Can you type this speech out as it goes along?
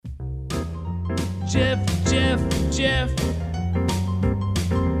Jeff. Jeff. Jeff.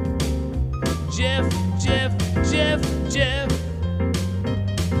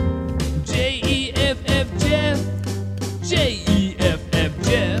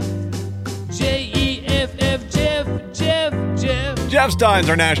 Jeff Stein's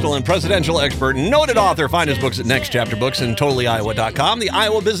our national and presidential expert, noted author. Find his books at Next Chapter Books and TotallyIowa.com. The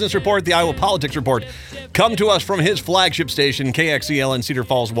Iowa Business Report, the Iowa Politics Report come to us from his flagship station, KXEL in Cedar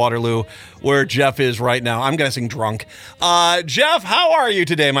Falls, Waterloo, where Jeff is right now. I'm guessing drunk. Jeff, how are you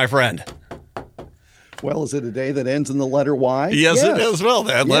today, my friend? Well, is it a day that ends in the letter Y? Yes. It is. Well,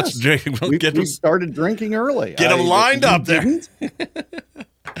 then let's drink. We started drinking early. Get them lined up there.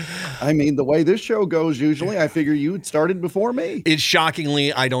 I mean, the way this show goes, usually, I figure you'd started before me. It's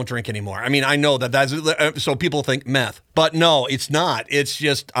shockingly, I don't drink anymore. I mean, I know that's so people think meth, but no, it's not. It's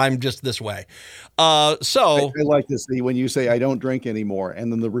just, I'm just this way. I like to see when you say I don't drink anymore,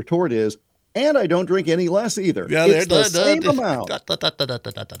 and then the retort is, and I don't drink any less either. Yeah, it's the same amount.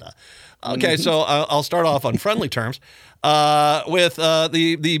 Okay, so I'll start off on friendly terms with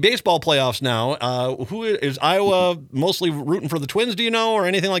the baseball playoffs now. Who is Iowa mostly rooting for the Twins, do you know, or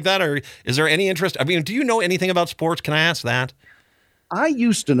anything like that? Or is there any interest? I mean, do you know anything about sports? Can I ask that? I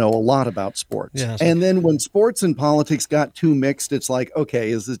used to know a lot about sports. Yes. And then when sports and politics got too mixed, it's like,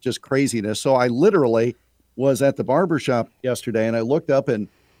 okay, is this just craziness? So I literally was at the barbershop yesterday and I looked up and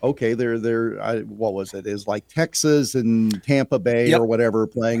okay, what was it? Is like Texas and Tampa Bay or whatever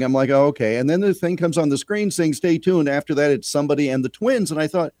playing. I'm like, oh, okay. And then the thing comes on the screen saying, stay tuned. After that, it's somebody and the Twins. And I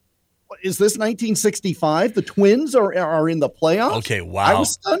thought, is this 1965? The Twins are in the playoffs? Okay, wow. I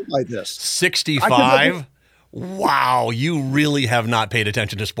was stunned by this. 65? Wow, you really have not paid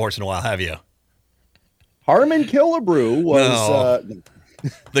attention to sports in a while, have you? Harmon Killebrew was...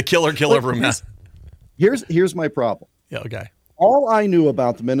 the killer from... Here's my problem. Yeah, okay. All I knew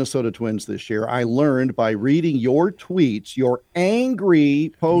about the Minnesota Twins this year, I learned by reading your tweets, your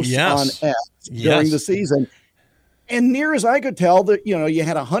angry posts on X during the season. And near as I could tell that, you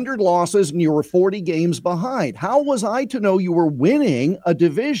had 100 losses and you were 40 games behind. How was I to know you were winning a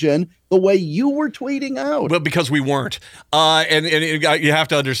division the way you were tweeting out? Well, because we weren't. And you have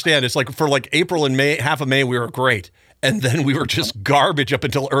to understand, it's like for like April and May, half of May, we were great. And then we were just garbage up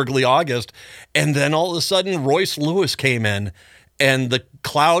until early August. And then all of a sudden, Royce Lewis came in and the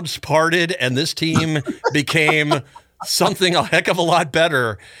clouds parted and this team became something a heck of a lot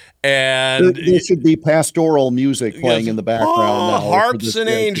better. And there should be pastoral music playing in the background. Now harps and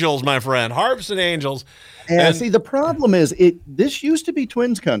angels, my friend. Harps and angels. And see, the problem is this used to be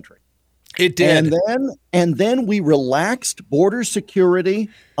Twins country. It did. And then we relaxed border security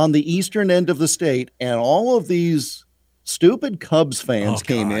on the eastern end of the state, and all of these stupid Cubs fans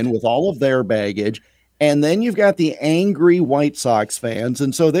came in with all of their baggage. And then you've got the angry White Sox fans.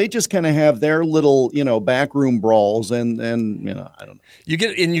 And so they just kind of have their little, backroom brawls and I don't know. You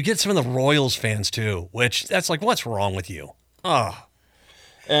get some of the Royals fans too, which that's like, what's wrong with you? Oh.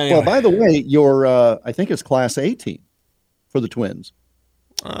 Anyway. Well, by the way, your I think it's Class A team for the Twins.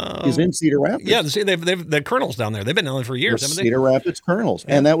 Is in Cedar Rapids. Yeah, they've the Colonels down there. They've been down there for years, haven't they? Cedar Rapids Colonels.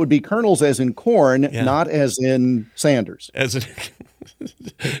 Yeah. And that would be Colonels as in corn, not as in Sanders.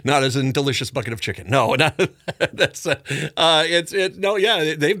 Not as in delicious bucket of chicken. No, not, that's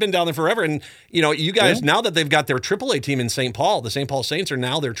they've been down there forever. And you guys, now that they've got their AAA team in St. Paul, the St. Paul Saints are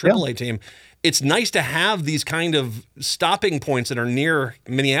now their AAA team. It's nice to have these kind of stopping points that are near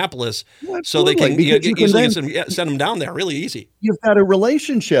Minneapolis, so they can easily send them down there really easy. You've got a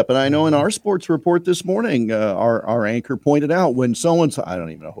relationship, and I know in our sports report this morning, our anchor pointed out when so-and-so, I don't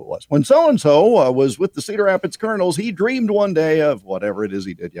even know who it was, when so-and-so was with the Cedar Rapids Colonels, he dreamed one day of whatever it is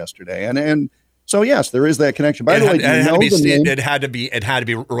he did yesterday, and so yes, there is that connection. By the way, it had to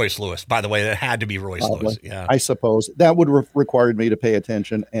be Royce Lewis. By the way, it had to be Royce Lewis. Yeah, I suppose that would have required me to pay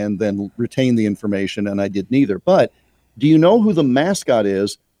attention and then retain the information, and I did neither. But do you know who the mascot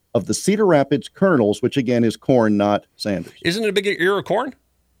is of the Cedar Rapids Colonels, which again is corn, not Sanders? Isn't it a big ear of corn?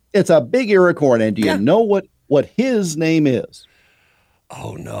 It's a big ear of corn, and do you know what his name is?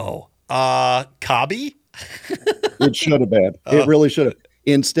 Oh no, Cobby. It should have been. It really should have.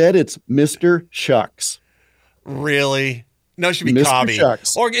 Instead, it's Mr. Shucks. Really? No, it should be Mr. Cobby.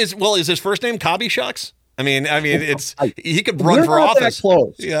 Shucks. Or is his first name Cobby Shucks? I mean, he could run for office. That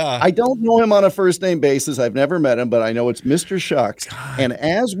close. Yeah. I don't know him on a first name basis. I've never met him, but I know it's Mr. Shucks. God. And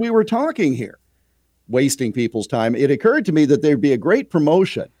as we were talking here, wasting people's time, it occurred to me that there'd be a great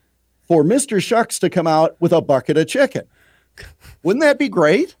promotion for Mr. Shucks to come out with a bucket of chicken. Wouldn't that be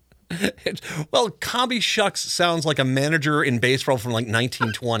great? Well, Cobby Shucks sounds like a manager in baseball from like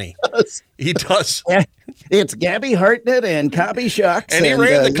 1920. He does. It's Gabby Hartnett and Cobby Shucks. And he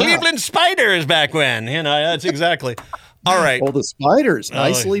ran the Cleveland Spiders back when. That's exactly. All right. Oh, the Spiders.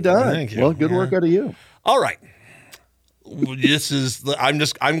 Nicely done. Thank you. Well, good work out of you. All right. This is, I'm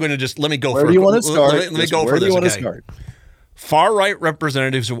going to let me go Where for do you want to start? Let me go where for do this. You want Okay. to start? Far-right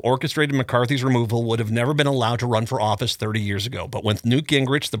representatives who orchestrated McCarthy's removal would have never been allowed to run for office 30 years ago. But with Newt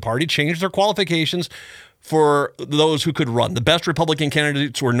Gingrich, the party changed their qualifications for those who could run. The best Republican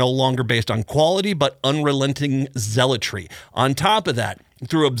candidates were no longer based on quality, but unrelenting zealotry. On top of that,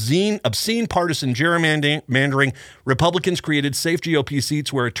 through obscene partisan gerrymandering, Republicans created safe GOP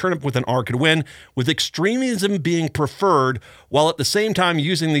seats where a turnip with an R could win, with extremism being preferred, while at the same time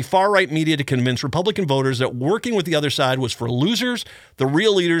using the far-right media to convince Republican voters that working with the other side was for losers. The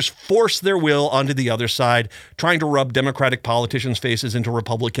real leaders forced their will onto the other side, trying to rub Democratic politicians' faces into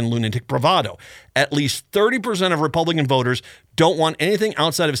Republican lunatic bravado. At least 30% of Republican voters don't want anything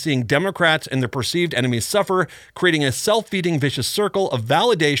outside of seeing Democrats and their perceived enemies suffer, creating a self-feeding vicious circle of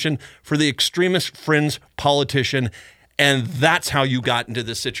validation for the extremist fringe politician. And that's how you got into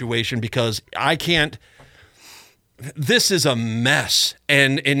this situation, because this is a mess.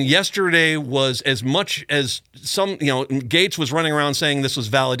 And yesterday was, as much as Gates was running around saying this was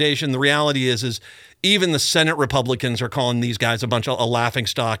validation, the reality is even the Senate Republicans are calling these guys a laughing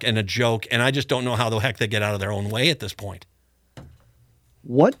stock and a joke. And I just don't know how the heck they get out of their own way at this point.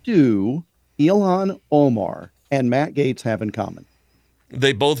 What do Ilhan Omar and Matt Gaetz have in common?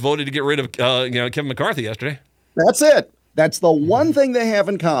 They both voted to get rid of Kevin McCarthy yesterday. That's it. That's the one thing they have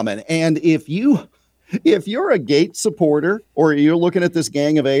in common. And if you're a Gaetz supporter, or you're looking at this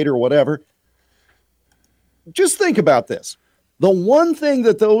Gang of Eight or whatever, just think about this. The one thing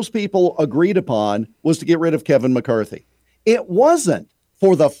that those people agreed upon was to get rid of Kevin McCarthy. It wasn't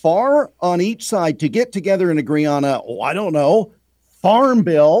for the far on each side to get together and agree on farm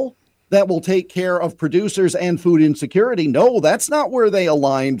bill that will take care of producers and food insecurity. No, that's not where they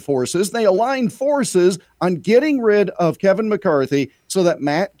aligned forces. They aligned forces on getting rid of Kevin McCarthy so that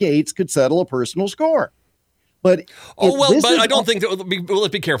Matt Gaetz could settle a personal score. But I don't think let's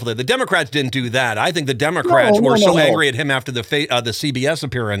be careful there. The Democrats didn't do that. I think the Democrats were so angry at him after the CBS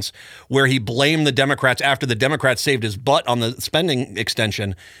appearance, where he blamed the Democrats after the Democrats saved his butt on the spending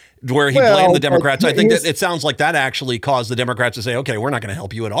extension, where he blamed the Democrats. I think that it sounds like that actually caused the Democrats to say, okay, we're not going to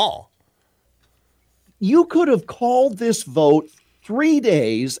help you at all. You could have called this vote 3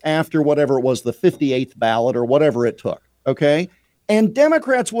 days after whatever it was, the 58th ballot or whatever it took, okay? And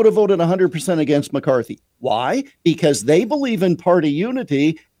Democrats would have voted 100% against McCarthy. Why? Because they believe in party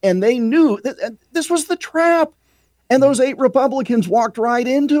unity, and they knew that this was the trap. And those 8 Republicans walked right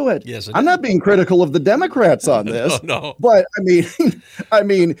into it. Yes, I'm not being critical of the Democrats on this. No. But I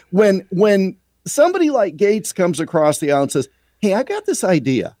mean, when somebody like Gaetz comes across the aisle and says, "Hey, I got this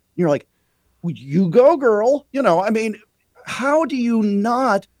idea," you're like, "You go, girl." How do you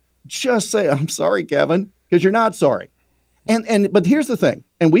not just say, "I'm sorry, Kevin," because you're not sorry. But here's the thing,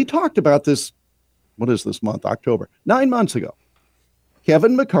 and we talked about this. What is this month? October. 9 months ago,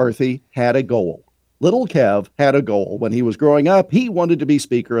 Kevin McCarthy had a goal. Little Kev had a goal when he was growing up. He wanted to be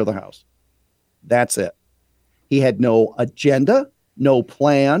Speaker of the House. That's it. He had no agenda, no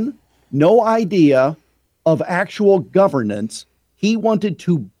plan, no idea of actual governance. He wanted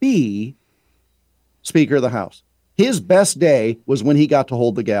to be Speaker of the House. His best day was when he got to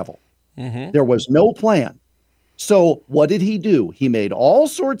hold the gavel. Mm-hmm. There was no plan. So what did he do? He made all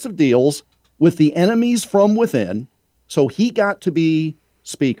sorts of deals with the enemies from within, so he got to be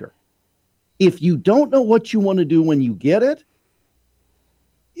Speaker. If you don't know what you want to do when you get it,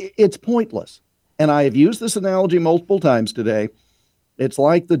 it's pointless. And I have used this analogy multiple times today. It's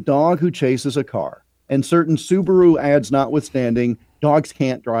like the dog who chases a car. And certain Subaru ads notwithstanding, dogs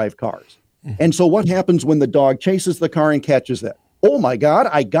can't drive cars. And so what happens when the dog chases the car and catches it? Oh my God,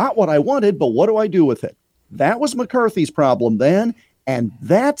 I got what I wanted, but what do I do with it? That was McCarthy's problem then. And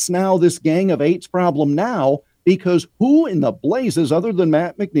that's now this Gang of Eight's problem now, because who in the blazes other than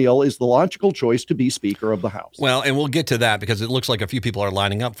Matt McNeil is the logical choice to be Speaker of the House? Well, and we'll get to that because it looks like a few people are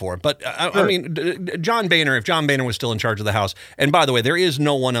lining up for it. But sure. I mean, John Boehner, if John Boehner was still in charge of the House, and by the way, there is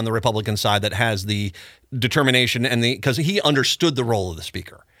no one on the Republican side that has the determination because he understood the role of the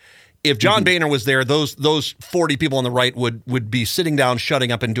Speaker. If John Boehner was there, those 40 people on the right would be sitting down,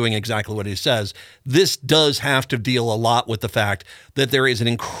 shutting up, and doing exactly what he says. This does have to deal a lot with the fact that there is an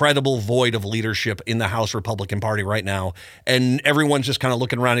incredible void of leadership in the House Republican Party right now, and everyone's just kind of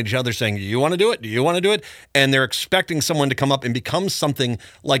looking around at each other saying, do you want to do it? Do you want to do it? And they're expecting someone to come up and become something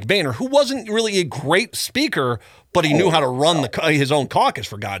like Boehner, who wasn't really a great speaker, but he knew how to run his own caucus,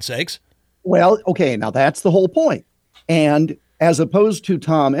 for God's sakes. Well, okay, now that's the whole point. And as opposed to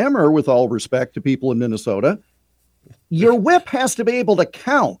Tom Emmer, with all respect to people in Minnesota, your whip has to be able to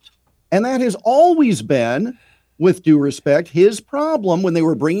count. And that has always been, with due respect, his problem when they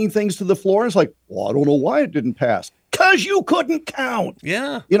were bringing things to the floor. It's like, well, I don't know why it didn't pass. Because you couldn't count.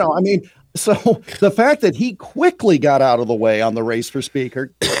 Yeah. So the fact that he quickly got out of the way on the race for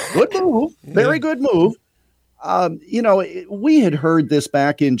speaker, good move, very good move. We had heard this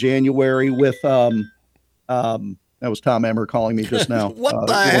back in January with that was Tom Emmer calling me just now. What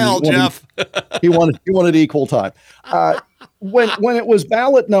the hell, Jeff? He wanted equal time. When it was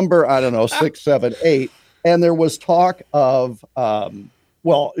ballot number, I don't know, 6, 7, 8, and there was talk of,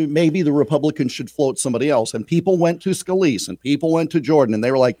 maybe the Republicans should float somebody else. And people went to Scalise and people went to Jordan, and they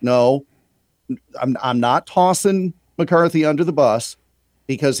were like, no, I'm not tossing McCarthy under the bus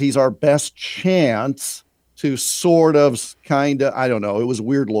because he's our best chance to sort of, kind of, I don't know, it was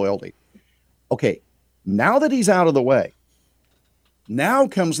weird loyalty. Okay. Now that he's out of the way, now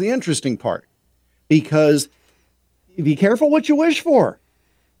comes the interesting part, because be careful what you wish for.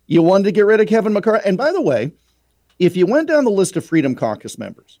 You wanted to get rid of Kevin McCarthy. And by the way, if you went down the list of Freedom Caucus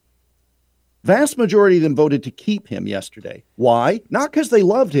members, vast majority of them voted to keep him yesterday. Why? Not because they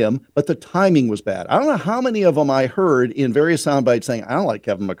loved him, but the timing was bad. I don't know how many of them I heard in various sound bites saying, I don't like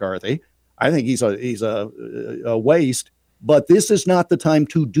Kevin McCarthy. I think he's a waste, but this is not the time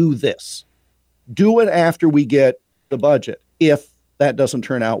to do this. Do it after we get the budget, if that doesn't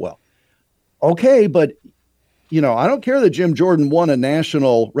turn out well. Okay, but, I don't care that Jim Jordan won a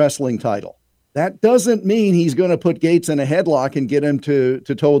national wrestling title. That doesn't mean he's going to put Gates in a headlock and get him to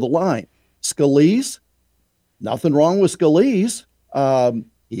toe the line. Scalise, nothing wrong with Scalise.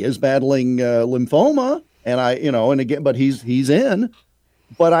 He is battling lymphoma, and but he's in.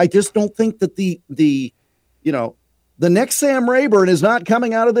 But I just don't think that the next Sam Rayburn is not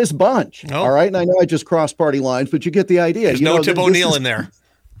coming out of this bunch. Nope. All right. And I know I just crossed party lines, but you get the idea. There's no Tip O'Neill in there.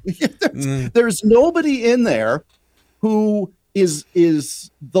 There's nobody in there who is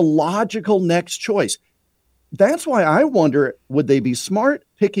the logical next choice. That's why I wonder, would they be smart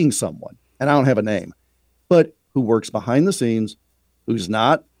picking someone, and I don't have a name, but who works behind the scenes, who's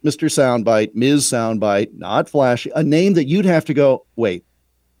not Mr. Soundbite, Ms. Soundbite, not flashy, a name that you'd have to go, wait,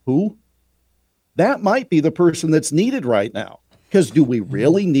 who? That might be the person that's needed right now. Because do we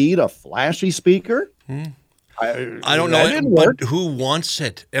really need a flashy speaker? I don't know, but who wants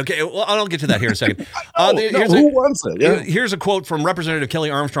it? Okay, well, I'll get to that here in a second. Who wants it? Yeah. Here's a quote from Representative Kelly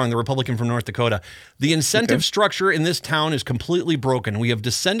Armstrong, the Republican from North Dakota. The incentive structure in this town is completely broken. We have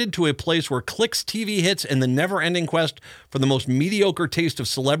descended to a place where clicks, TV hits, and the never-ending quest for the most mediocre taste of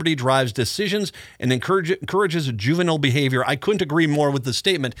celebrity drives decisions and encourages juvenile behavior. I couldn't agree more with the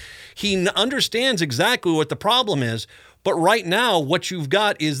statement. He understands exactly what the problem is. But right now, what you've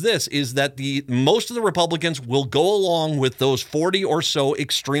got is that most of the Republicans will go along with those 40 or so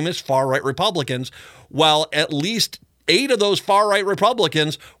extremist far-right Republicans, while at least 8 of those far-right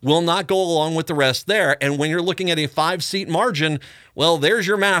Republicans will not go along with the rest there. And when you're looking at a 5-seat margin, well, there's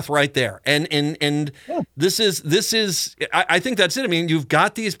your math right there. And this is I think that's it. I mean, you've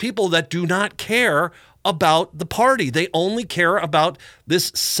got these people that do not care about the party. They only care about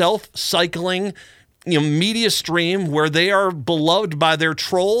this self-cycling media stream where they are beloved by their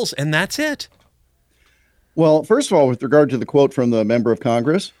trolls, and that's it. Well, first of all, with regard to the quote from the member of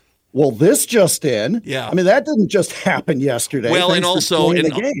Congress, well, this just in. Yeah. I mean, that didn't just happen yesterday. Well, and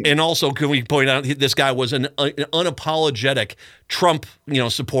also, can we point out this guy was an unapologetic Trump,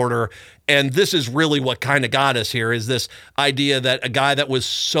 supporter, and this is really what kind of got us here, is this idea that a guy that was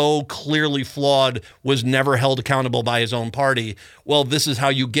so clearly flawed was never held accountable by his own party. Well, this is how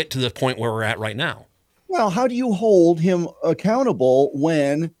you get to the point where we're at right now. Well, how do you hold him accountable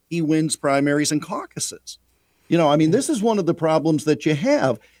when he wins primaries and caucuses? This is one of the problems that you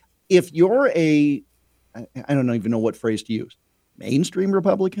have. If you're I don't even know what phrase to use, mainstream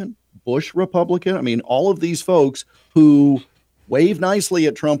Republican, Bush Republican, all of these folks who wave nicely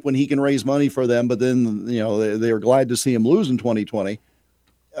at Trump when he can raise money for them, but then, they're glad to see him lose in 2020.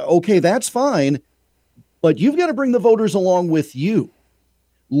 Okay, that's fine, but you've got to bring the voters along with you.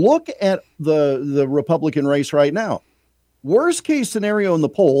 Look at the Republican race right now. Worst case scenario in the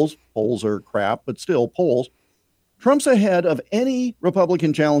polls are crap, but still polls, Trump's ahead of any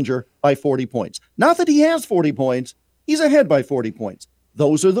Republican challenger by 40 points. Not that he has 40 points. He's ahead by 40 points.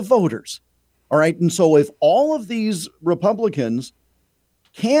 Those are the voters. All right. And so if all of these Republicans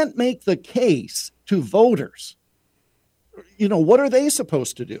can't make the case to voters, what are they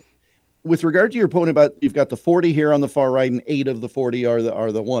supposed to do? With regard to your point about you've got the 40 here on the far right and 8 of the 40 are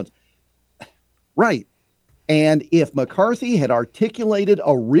the ones. Right. And if McCarthy had articulated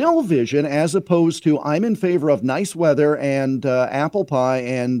a real vision as opposed to I'm in favor of nice weather and apple pie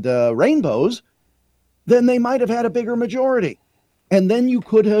and rainbows, then they might have had a bigger majority. And then you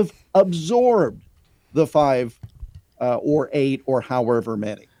could have absorbed the 5 or 8 or however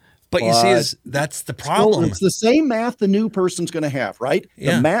many. But you see, that's the problem. It's the same math the new person's going to have, right?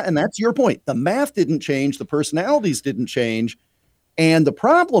 Yeah. The math, and that's your point. The math didn't change. The personalities didn't change. And the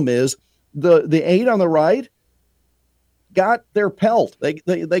problem is the 8 on the right got their pelt.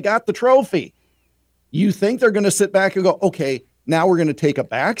 They got the trophy. You think they're going to sit back and go, okay, now we're going to take a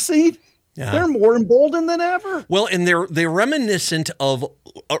back seat? Yeah. They're more emboldened than ever. Well, and they're reminiscent of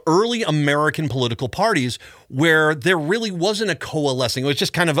early American political parties where there really wasn't a coalescing. It was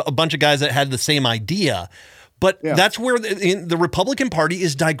just kind of a bunch of guys that had the same idea. But that's where the Republican Party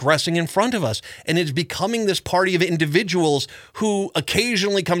is digressing in front of us. And it's becoming this party of individuals who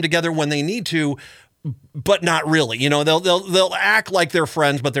occasionally come together when they need to, but not really. They'll act like they're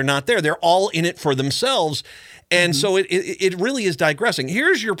friends, but they're not there. They're all in it for themselves. And so it really is digressing.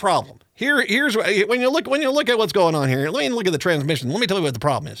 Here's your problem. Here's when you look at what's going on here. Let me look at the transmission. Let me tell you what the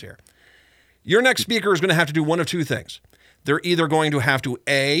problem is here. Your next speaker is going to have to do one of two things. They're either going to have to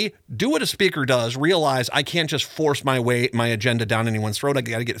A, do what a speaker does, realize I can't just force my agenda down anyone's throat. I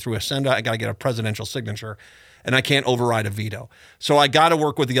got to get through a Senate. I got to get a presidential signature, and I can't override a veto. So I got to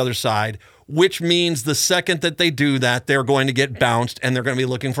work with the other side, which means the second that they do that, they're going to get bounced and they're going to be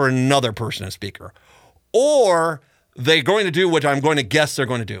looking for another person as speaker. Or they're going to do what I'm going to guess they're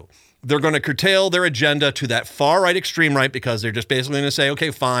going to do. They're going to curtail their agenda to that far right, extreme right, because they're just basically going to say,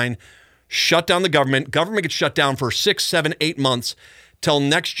 okay, fine, shut down the government. Government gets shut down for 6, 7, 8 months till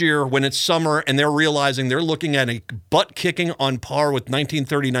next year when it's summer and they're realizing they're looking at a butt kicking on par with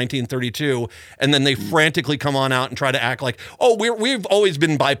 1930, 1932. And then they frantically come on out and try to act like, oh, we've always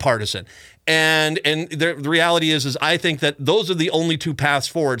been bipartisan. And the reality is I think that those are the only two paths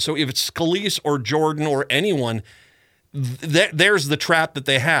forward. So if it's Scalise or Jordan or anyone, there's the trap that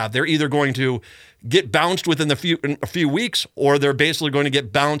they have. They're either going to get bounced within a few weeks, or they're basically going to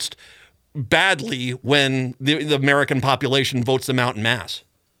get bounced badly when the American population votes them out en masse.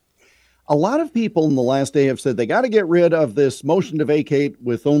 A lot of people in the last day have said they got to get rid of this motion to vacate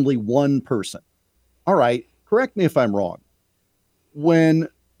with only one person. All right, correct me if I'm wrong. When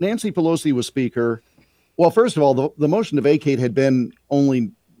Nancy Pelosi was speaker, well, first of all, the motion to vacate had been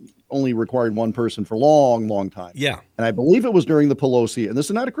only required one person for a long, long time. Yeah. And I believe it was during the Pelosi, and this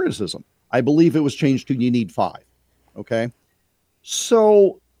is not a criticism, I believe it was changed to you need 5. Okay.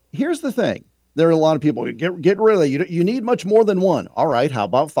 So here's the thing. There are a lot of people, get rid of it. You need much more than 1. All right, how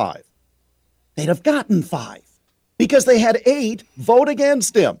about 5? They'd have gotten 5 because they had 8 vote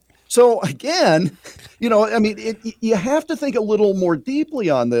against him. So again, you have to think a little more deeply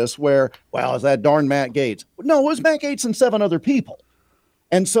on this where, well, is that darn Matt Gaetz? No, it was Matt Gaetz and 7 other people.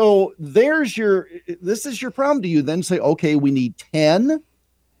 And so this is your problem. Do you then say, okay, we need 10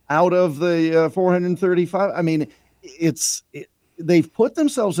 out of the 435? I mean, they've put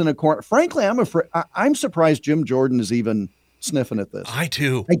themselves in a corner. Frankly, I'm surprised Jim Jordan is even sniffing at this. I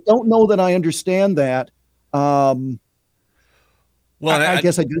too. I don't know that I understand that. Well, I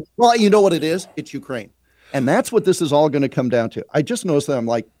guess I do. Well, you know what it is? It's Ukraine. And that's what this is all going to come down to. I just noticed that I'm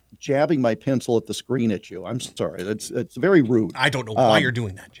like jabbing my pencil at the screen at you. I'm sorry. It's very rude. I don't know why you're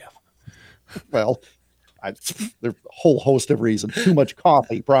doing that, Jeff. Well, there's a whole host of reasons. Too much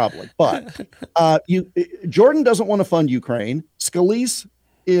coffee, probably. But Jordan doesn't want to fund Ukraine. Scalise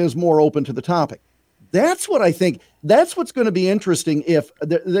is more open to the topic. That's what I think. That's what's going to be interesting if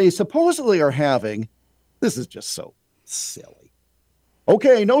they supposedly are having. This is just so silly.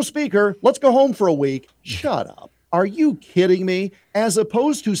 Okay, no speaker. Let's go home for a week. Shut up. Are you kidding me? As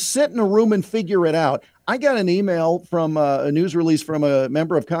opposed to sit in a room and figure it out. I got an email from a news release from a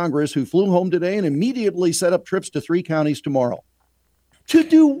member of Congress who flew home today and immediately set up trips to 3 counties tomorrow. To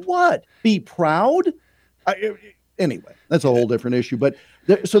do what? Be proud? Anyway, that's a whole different issue. But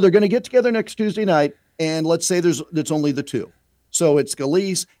so they're going to get together next Tuesday night, and let's say it's only the 2. So it's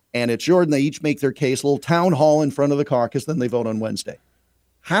Scalise and it's Jordan. They each make their case, a little town hall in front of the caucus, then they vote on Wednesday.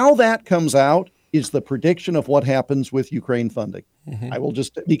 How that comes out is the prediction of what happens with Ukraine funding. Mm-hmm. I will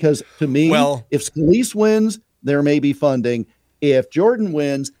just, because to me, if Scalise wins, there may be funding. If Jordan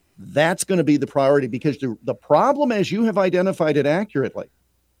wins, That's going to be the priority, because the problem, as you have identified it accurately,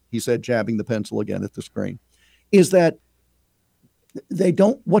 he said, jabbing the pencil again at the screen, is that they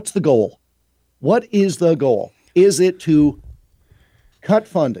don't. What's the goal? What is the goal? Is it to cut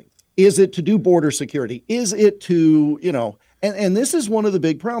funding? Is it to do border security? Is it to, and this is one of the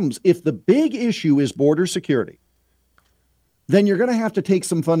big problems. If the big issue is border security, then you're going to have to take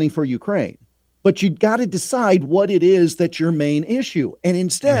some funding for Ukraine. But you've got to decide what it is that's your main issue. And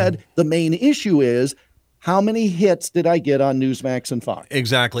instead, the main issue is, how many hits did I get on Newsmax and Fox?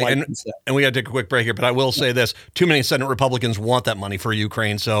 Exactly. And we got to take a quick break here, but I will say this. Too many Senate Republicans want that money for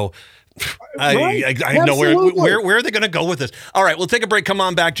Ukraine, so I know where are they going to go with this. All right, we'll take a break. Come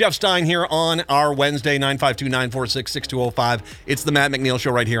on back. Jeff Stein here on our Wednesday, 952-946-6205. It's the Matt McNeil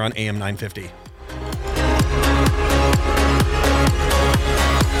Show right here on AM 950.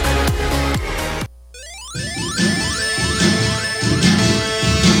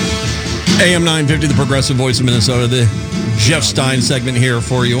 AM 950, the progressive voice of Minnesota, the Jeff Stein segment here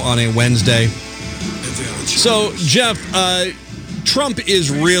for you on a Wednesday. So, Jeff, Trump is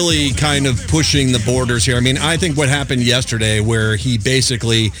really kind of pushing the borders here. I mean, I think what happened yesterday, where he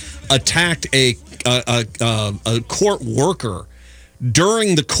basically attacked a court worker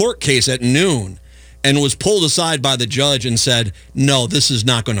during the court case at noon and was pulled aside by the judge and said, no, this is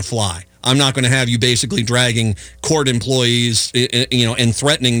not going to fly. I'm not going to have you basically dragging court employees, and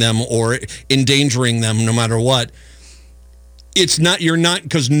threatening them or endangering them no matter what. You're not,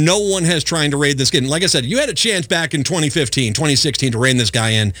 because no one has trying to rein this in. Like I said, you had a chance back in 2015, 2016 to rein this guy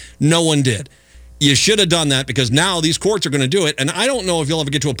in. No one did. You should have done that, because now these courts are going to do it. And I don't know if you'll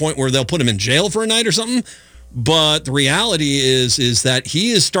ever get to a point where they'll put him in jail for a night or something. But the reality is that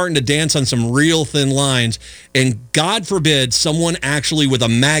he is starting to dance on some real thin lines, and God forbid someone actually with a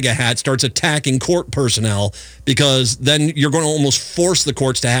MAGA hat starts attacking court personnel, because then you're going to almost force the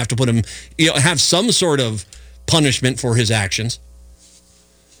courts to have to put him, have some sort of punishment for his actions.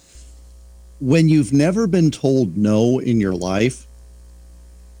 When you've never been told no in your life,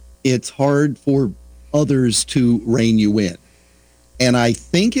 it's hard for others to rein you in. And I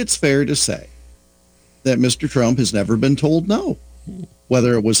think it's fair to say that Mr. Trump has never been told no,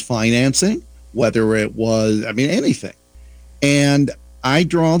 whether it was financing, whether it was, anything. And I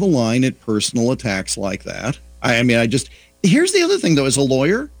draw the line at personal attacks like that. Here's the other thing, though, as a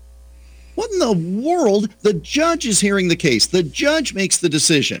lawyer, what in the world? The judge is hearing the case. The judge makes the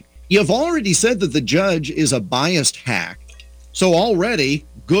decision. You've already said that the judge is a biased hack. So already,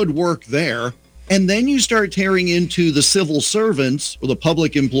 good work there. And then you start tearing into the civil servants or the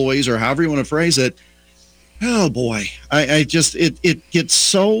public employees, or however you want to phrase it. Oh boy, it gets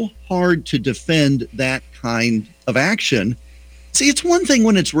so hard to defend that kind of action. See, it's one thing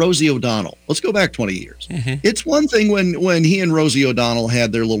when it's Rosie O'Donnell. Let's go back 20 years. Mm-hmm. It's one thing when he and Rosie O'Donnell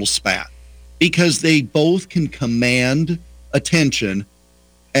had their little spat, because they both can command attention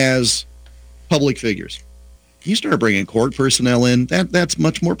as public figures. You start bringing court personnel in, that's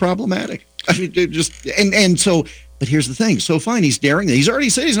much more problematic. But here's the thing. So fine, he's daring them. He's already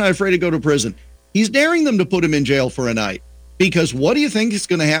said he's not afraid to go to prison. He's daring them to put him in jail for a night, because what do you think is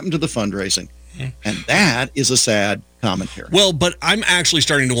going to happen to the fundraising? And that is a sad commentary. Well, but I'm actually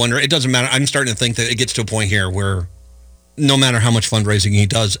starting to wonder, it doesn't matter. I'm starting to think that it gets to a point here where no matter how much fundraising he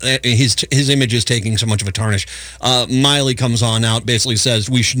does, his image is taking so much of a tarnish. Miley comes on out, basically says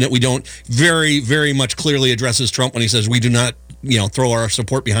we don't, very, very much clearly addresses Trump when he says we do not throw our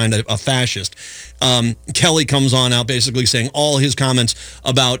support behind a fascist. Kelly comes on out basically saying all his comments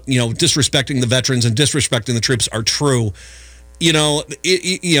about, disrespecting the veterans and disrespecting the troops are true.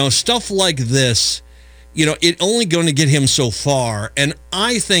 Stuff like this, it only going to get him so far. And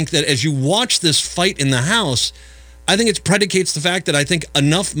I think that as you watch this fight in the House, I think it predicates the fact that I think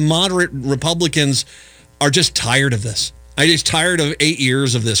enough moderate Republicans are just tired of this. I'm just tired of 8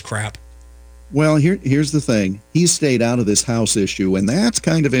 years of this crap. Well, here's the thing. He stayed out of this House issue, and that's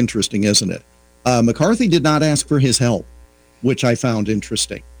kind of interesting, isn't it? McCarthy did not ask for his help, which I found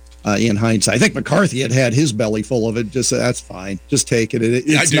interesting in hindsight. I think McCarthy had his belly full of it. Just that's fine. Just take it.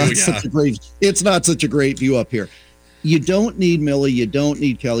 It's not such a great view up here. You don't need Milley. You don't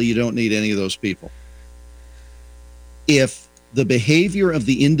need Kelly. You don't need any of those people. If the behavior of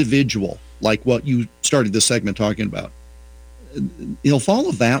the individual, like what you started this segment talking about, he'll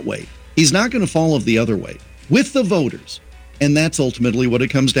follow that way. He's not going to follow the other way with the voters. And that's ultimately what it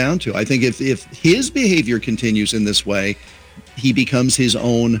comes down to. I think if his behavior continues in this way, he becomes his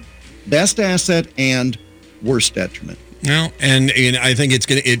own best asset and worst detriment. No, and I think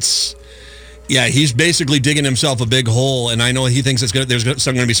it's Yeah, he's basically digging himself a big hole, and I know he thinks there's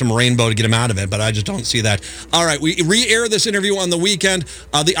going to be some rainbow to get him out of it, but I just don't see that. All right, we re-air this interview on the weekend.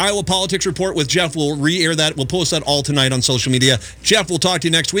 The Iowa Politics Report with Jeff, we'll re-air that. We'll post that all tonight on social media. Jeff, we'll talk to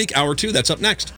you next week, hour 2. That's up next.